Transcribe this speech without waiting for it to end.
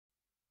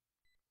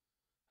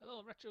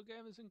Hello retro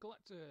gamers and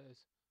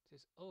collectors, it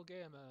is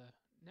Gamer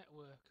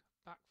Network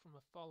back from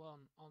a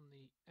follow-on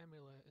the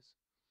emulators.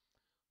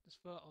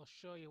 Just thought I'll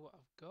show you what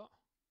I've got,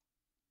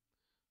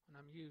 and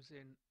I'm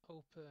using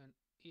Open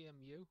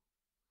EMU.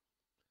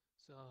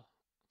 So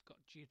I've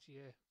got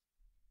GTA,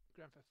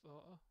 Grand Theft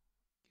Auto,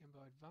 Game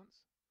Boy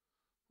Advance.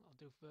 What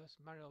I'll do first,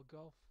 Mario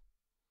Golf.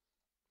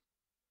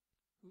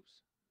 Oops,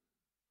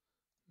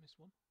 missed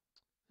one.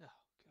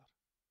 Oh god.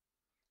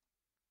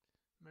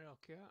 Mario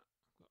Kart.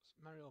 I've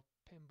got Mario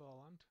Pinball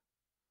Land.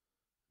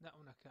 That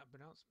one I can't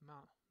pronounce.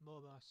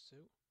 Mobile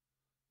Suit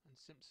and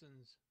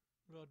Simpsons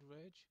Road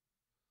Rage.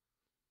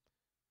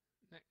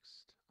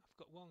 Next, I've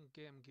got one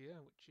Game Gear,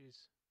 which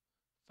is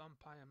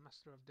Vampire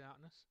Master of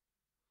Darkness.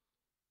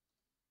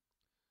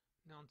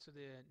 Now on to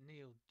the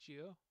Neo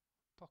Geo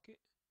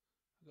Pocket.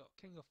 I've got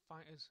King of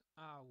Fighters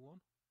R1.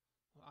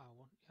 Or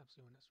R1, yeah, I'm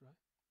assuming that's right.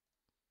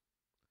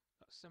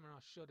 Got Samurai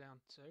Showdown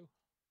 2.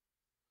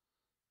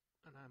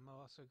 And I've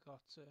also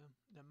got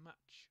the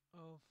Match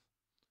of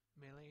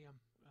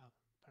Millennium.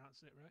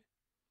 Pronouncing it right.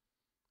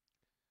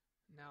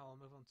 Now I'll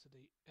move on to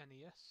the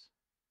NES.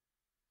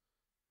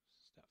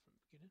 Start from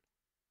the beginning.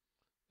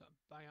 Got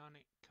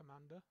Bionic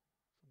Commander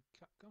from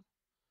Capcom,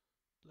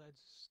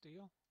 Blades of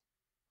Steel,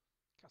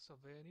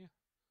 Castlevania,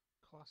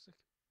 Classic,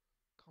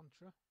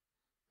 Contra.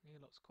 And he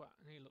looks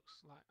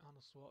like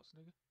Arnold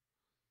Schwarzenegger.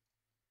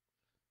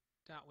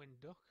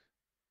 Darkwing Duck,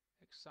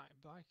 Excite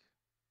Bike,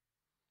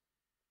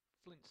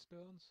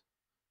 Flintstones,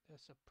 Their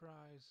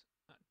Surprise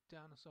at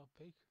Dinosaur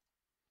Peak.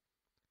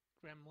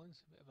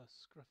 Gremlins, a bit of a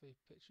scruffy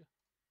picture.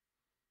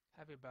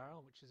 Heavy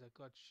Barrel, which is a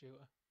god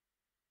shooter.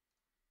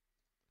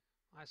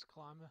 Ice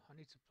Climber, I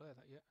need to play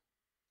that yet.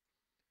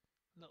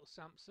 Little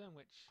Samson,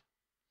 which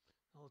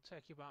I'll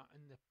take you about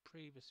in the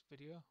previous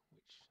video,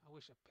 which I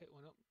wish I picked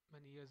one up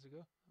many years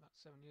ago, about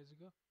 7 years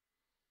ago.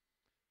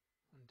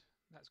 And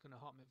that's going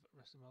to haunt me for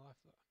the rest of my life.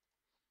 That.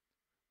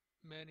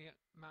 Maniac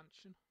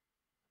Mansion,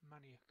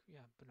 Maniac,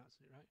 yeah, I'm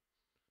pronouncing it right.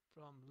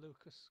 From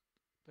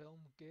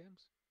Lucasfilm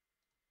Games.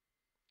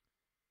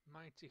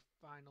 Mighty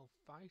Final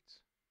Fight,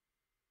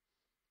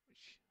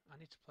 which I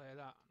need to play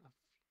that. I've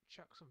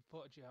checked some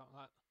footage out,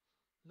 like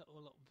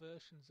little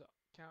versions of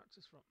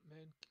characters from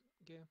main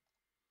game.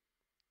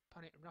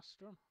 Panic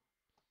Restaurant,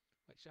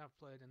 which I've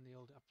played in the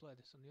old. I've played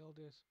this in the old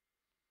days.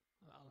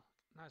 A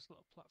nice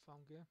little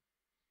platform game.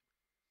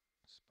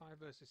 Spy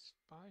vs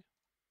Spy.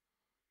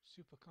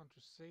 Super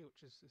Contra C,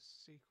 which is the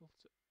sequel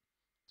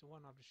to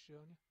one I've just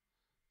shown you.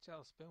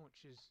 Tailspin,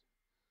 which is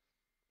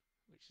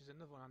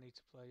another one I need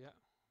to play yet.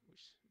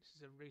 Which this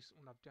is a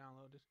recent one I've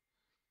downloaded.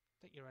 I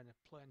think you're in a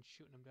plane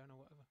shooting them down or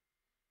whatever.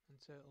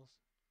 And Turtles.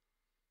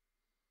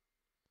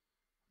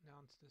 Now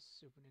onto the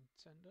Super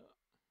Nintendo.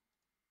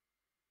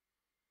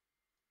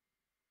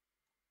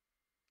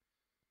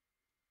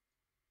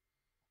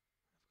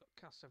 I've got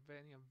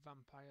Castlevania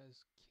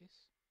Vampire's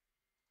Kiss.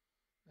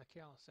 The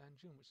Chaos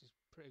Engine, which is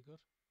pretty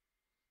good.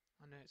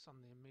 I know it's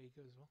on the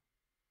Amiga as well.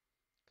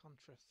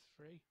 Contra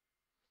 3.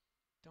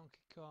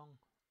 Donkey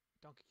Kong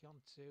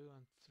 2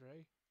 and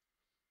 3.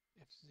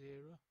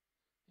 F-Zero,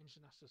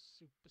 International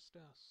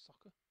Superstar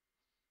Soccer,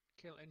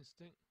 Kill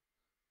Instinct,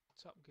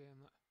 top game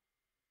that.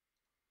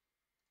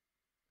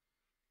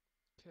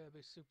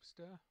 Kirby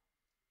Superstar,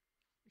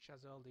 which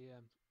has all the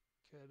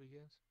Kirby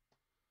games.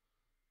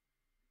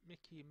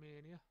 Mickey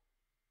Mania,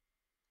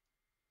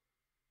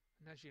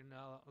 and as you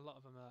know, a lot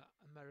of them are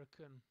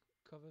American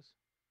covers.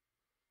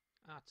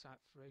 R-Type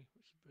 3,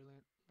 which is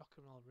brilliant. Rock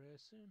and Roll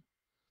Racing,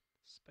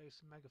 Space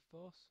Mega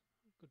Force,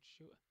 good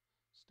shooter.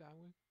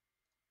 Starwing.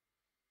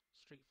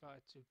 Street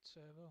Fighter 2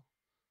 Turbo,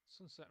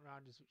 Sunset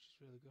Riders, which is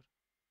really good.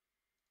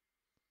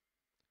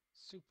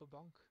 Super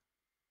Bonk,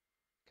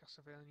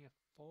 Castlevania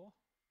 4,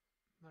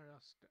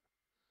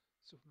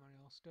 Super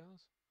Mario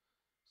All-Stars,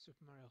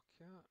 Super Mario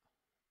Kart,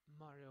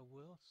 Mario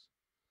Worlds,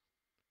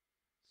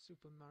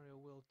 Super Mario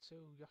World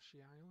 2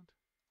 Yoshi Island,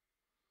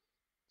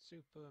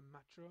 Super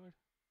Metroid,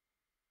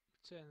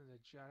 Return of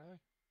the Jedi.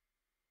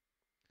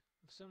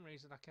 For some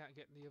reason I can't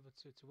get the other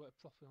two to work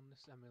properly on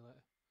this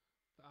emulator,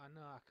 but I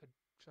know I could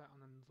try it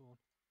on another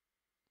one.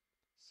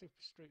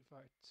 Super Street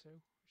Fighter 2,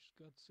 which is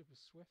good. Super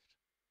Swift,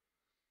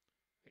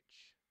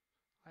 which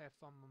I have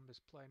fond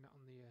members playing it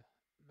on the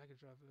Mega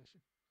Drive version.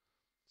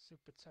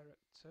 Super Turret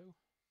 2,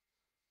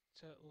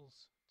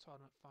 Turtles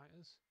Tournament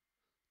Fighters,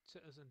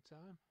 Turtles in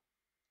Time,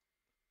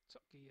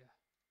 Top Gear,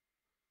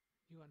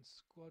 UN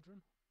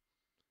Squadron,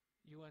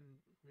 UN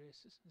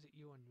Races. Is it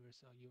UN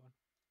Race or UN?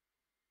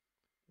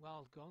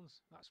 Wild Guns.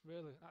 That's a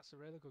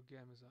really good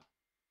game. Is that?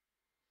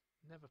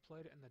 Never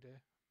played it in the day.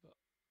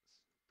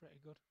 It's pretty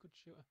good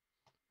shooter.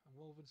 And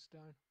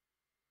Wolfenstein.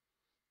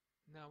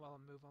 Now I'll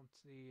move on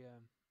to the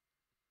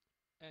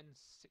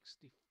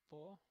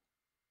N64.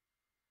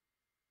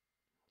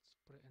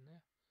 Let's put it in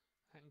there.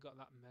 I haven't got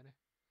that many.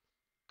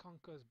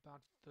 Conker's Bad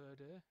Fur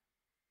Day.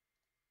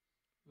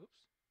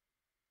 Whoops.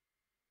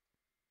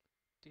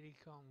 Diddy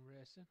Kong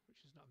Racing,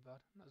 which is not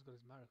bad. Not as good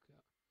as Mario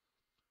Kart.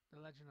 The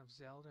Legend of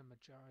Zelda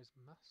Majora's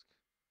Mask.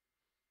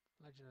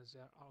 Legend of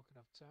Zelda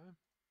Ocarina of Time.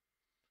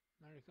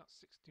 Mario Kart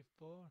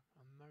 64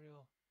 and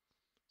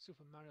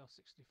Super Mario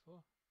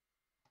 64.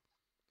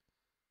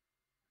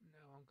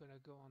 Now I'm gonna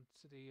go on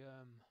to the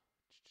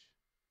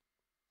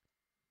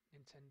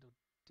Nintendo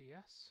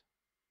DS.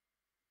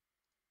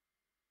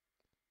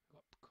 I've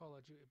got Call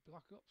of Duty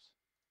Black Ops,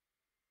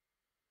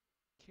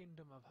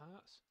 Kingdom of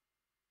Hearts,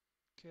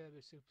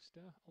 Kirby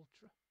Superstar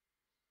Ultra,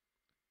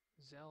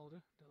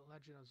 Zelda, The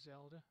Legend of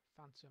Zelda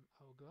Phantom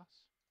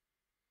Hourglass,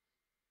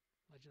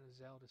 Legend of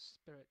Zelda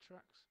Spirit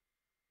Tracks.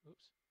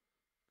 Oops,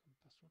 come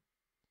past one.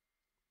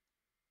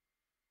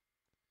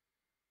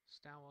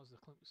 Star Wars The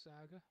Clone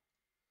Saga,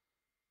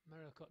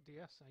 Mario Kart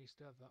DS, I used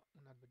to have that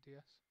when I had my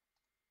DS.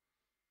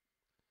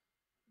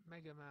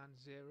 Mega Man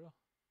Zero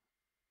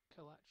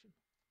Collection,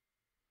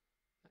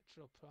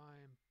 Metro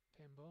Prime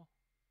Pinball,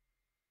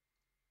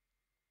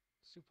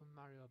 Super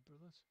Mario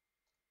Brothers,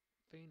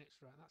 Phoenix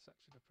Wright, that's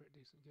actually a pretty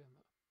decent game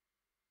that.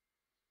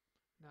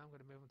 Now I'm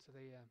going to move on to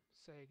the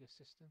Sega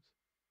systems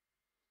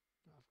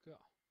that I've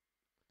got.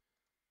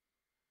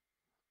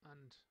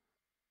 And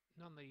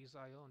none of these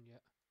I own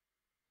yet.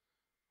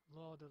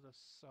 Lord of the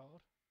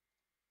Sword,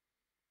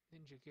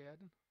 Ninja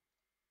Gaiden,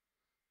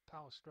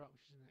 Power Strike,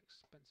 which is an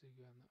expensive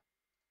game that.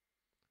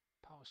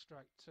 Power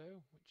Strike 2,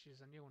 which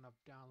is a new one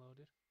I've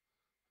downloaded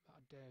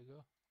about a day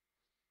ago.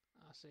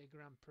 RC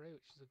Grand Prix,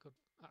 which is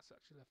that's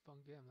actually a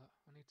fun game that.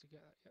 I need to get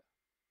that yet.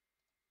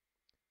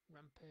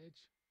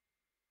 Rampage,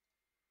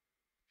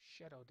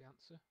 Shadow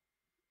Dancer,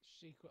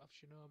 Secret of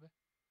Shinobi,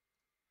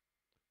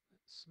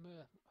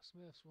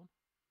 Smurfs one,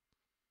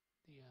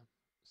 the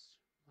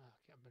I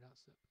can't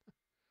pronounce it,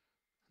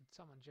 and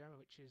Tom and Jerry,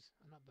 which is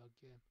a not bad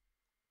game.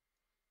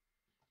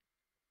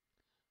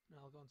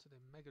 Now I'll go on to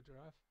the Mega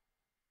Drive.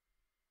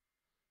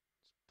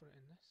 Let's put it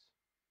in this.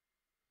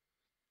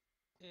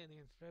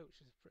 Alien 3,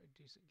 which is a pretty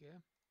decent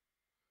game.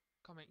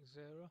 Comic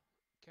Zone,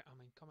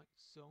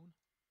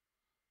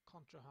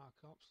 Contra Hard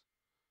Cops.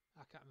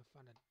 I can't even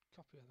find a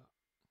copy of that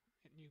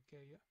in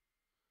UK yet.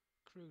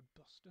 Crude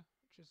Buster,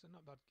 which is a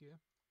not bad game.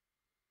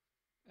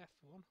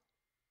 F1,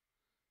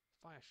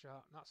 Fire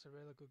Shark, that's a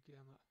really good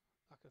game.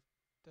 Like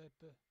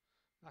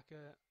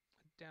a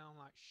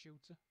downlight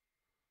shooter.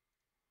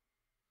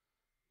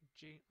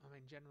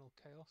 General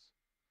Chaos.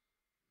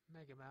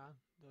 Mega Man,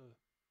 is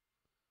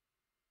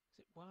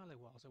it Wily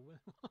Wars or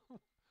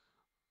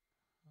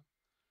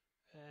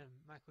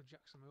Michael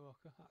Jackson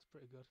Walker, that's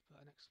pretty good,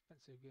 but an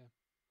expensive game.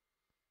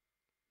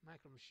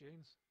 Micro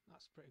Machines,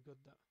 that's pretty good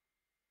that.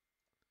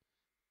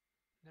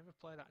 Never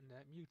played that in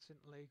there.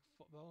 Mutant League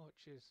Football,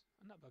 which is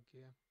a not bad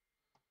game.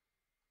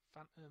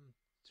 Phantom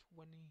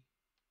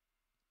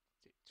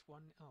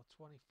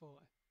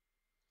 2040.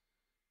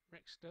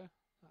 Rickster,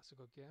 that's a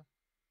good game.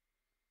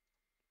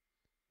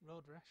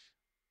 Road Rash,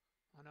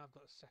 I know I've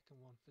got a second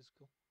one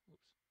physical.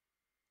 Oops.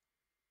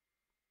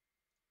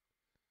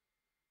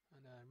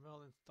 And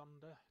Rolling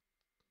Thunder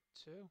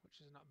 2,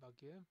 which is not a bad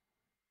game.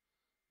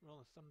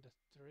 Rolling Thunder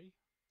 3.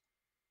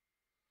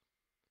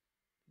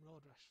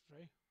 Road Rash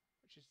 3,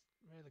 which is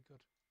really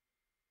good.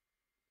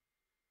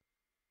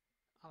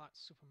 I like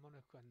Super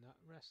Monaco and that.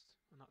 Rest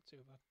are not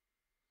too bad.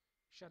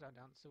 Shadow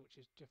Dancer, which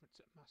is different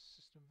to the Master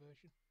System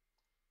version.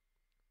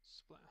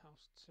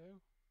 Splatterhouse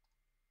 2.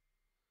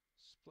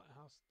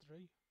 Splatterhouse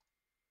 3.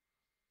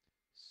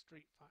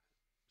 Street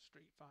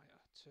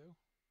Fighter 2.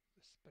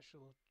 The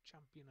Special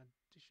Champion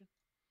Edition.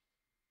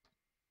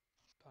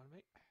 Pardon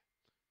me.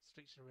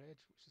 Streets of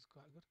Rage, which is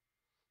quite good.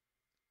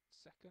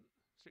 Second,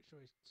 Streets of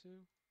Rage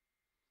 2.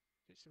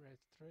 Streets of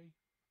Rage 3.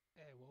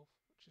 Airwolf,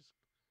 which is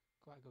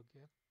quite a good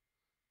game.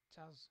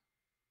 Taz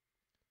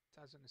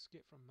and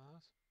Escape from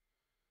Mars.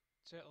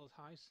 Turtles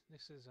Heist,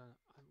 this is a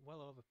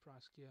well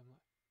overpriced game.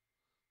 Like.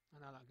 I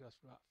know that goes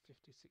for about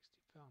 £50–60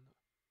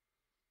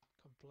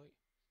 complete.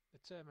 The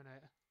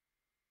Terminator.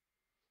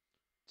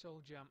 Toe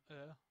Jam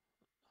Air,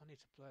 I need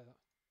to play that.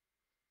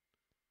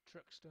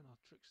 Truxton or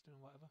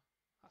whatever,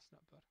 that's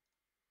not bad.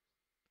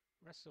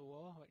 Wrestle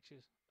War, which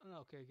is an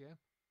okay game.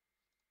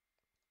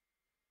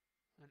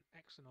 And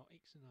Exon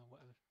or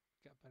whatever,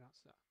 can't pronounce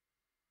that.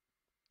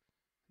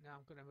 Now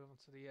I'm going to move on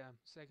to the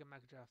Sega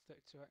Mega Drive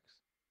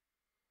 32X.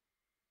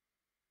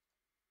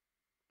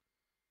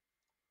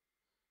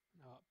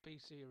 Now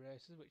PC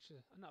Racers, which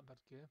is a not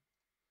bad game.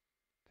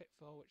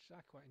 Pitfall, which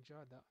I quite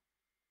enjoyed that.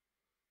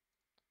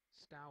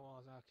 Star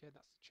Wars Arcade,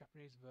 that's the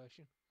Japanese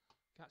version.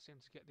 Can't seem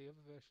to get the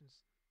other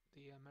versions,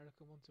 the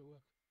American one, to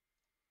work.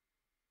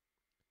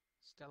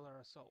 Stellar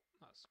Assault,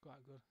 that's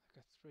quite good,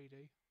 like a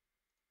 3D.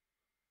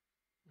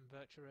 And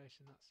Virtua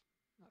Racing, that's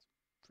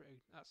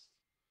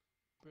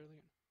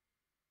brilliant.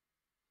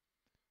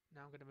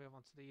 Now I'm going to move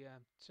on to the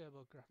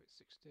TurboGrafx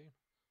 16.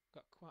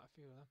 Got quite a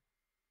few of them.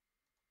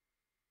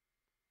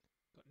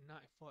 Got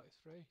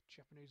 1943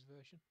 Japanese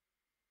version.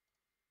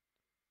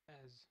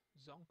 As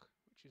Zonk,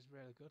 which is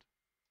really good.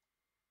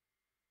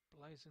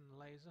 Blazing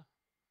Laser,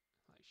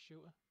 like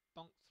shooter.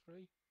 Bonk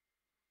 3.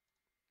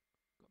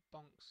 Got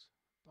Bonk's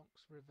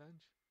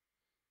Revenge.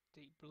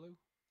 Deep Blue.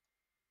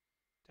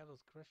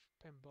 Devil's Crush,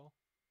 Pinball.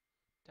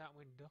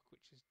 Darkwing Duck,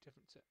 which is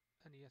different to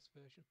NES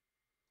version.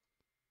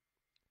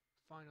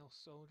 Final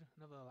Soldier,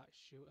 another like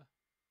shooter.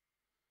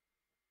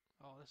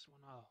 Oh, this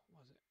one, oh,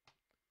 what was it?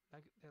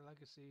 The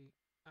Legacy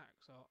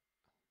Axe, or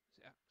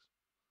is it Axe?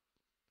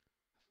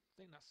 I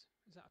think that's,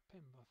 is that a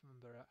pin? If I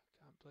remember right,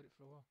 can't play it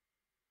for a while.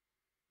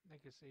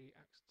 Legacy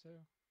X2,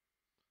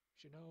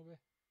 Shinobi,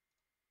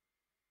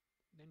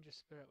 Ninja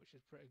Spirit, which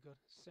is pretty good.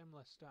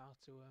 Similar style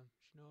to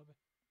Shinobi.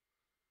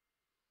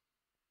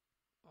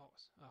 Oh,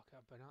 I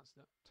can't pronounce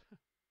that.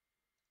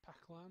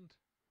 Pac-Land,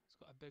 it's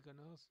got a bigger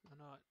nose. I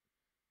know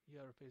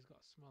Europe's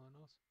got a smaller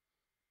nose.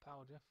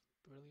 Power Def,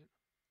 brilliant.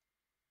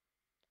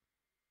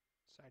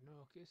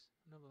 Sidenoki's,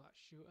 another like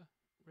shooter.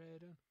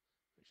 Raiden,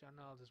 which I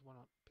know there's one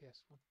on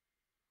PS1.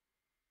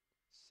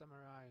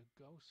 Samurai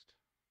Ghost,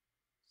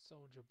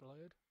 Soldier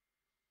Blade,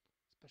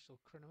 Special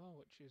Criminal,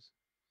 which is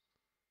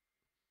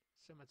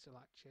similar to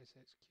like Chase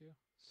HQ,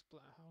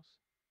 Splatterhouse,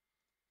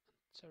 and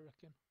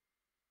Turrican.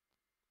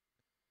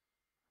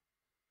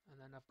 And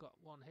then I've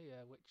got one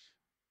here which,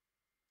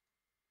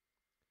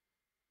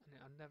 and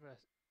I've never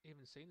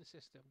even seen the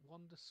system,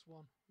 Wonder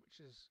Swan,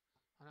 which is,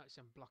 I know it's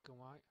in black and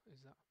white,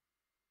 is that?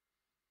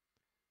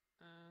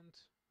 And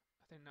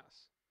I think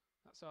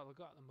that's all I've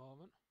got at the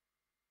moment.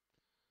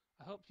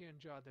 I hope you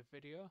enjoyed the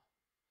video,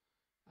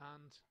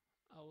 and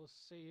I will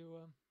see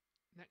you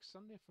next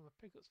Sunday from a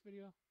pickups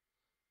video.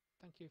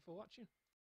 Thank you for watching.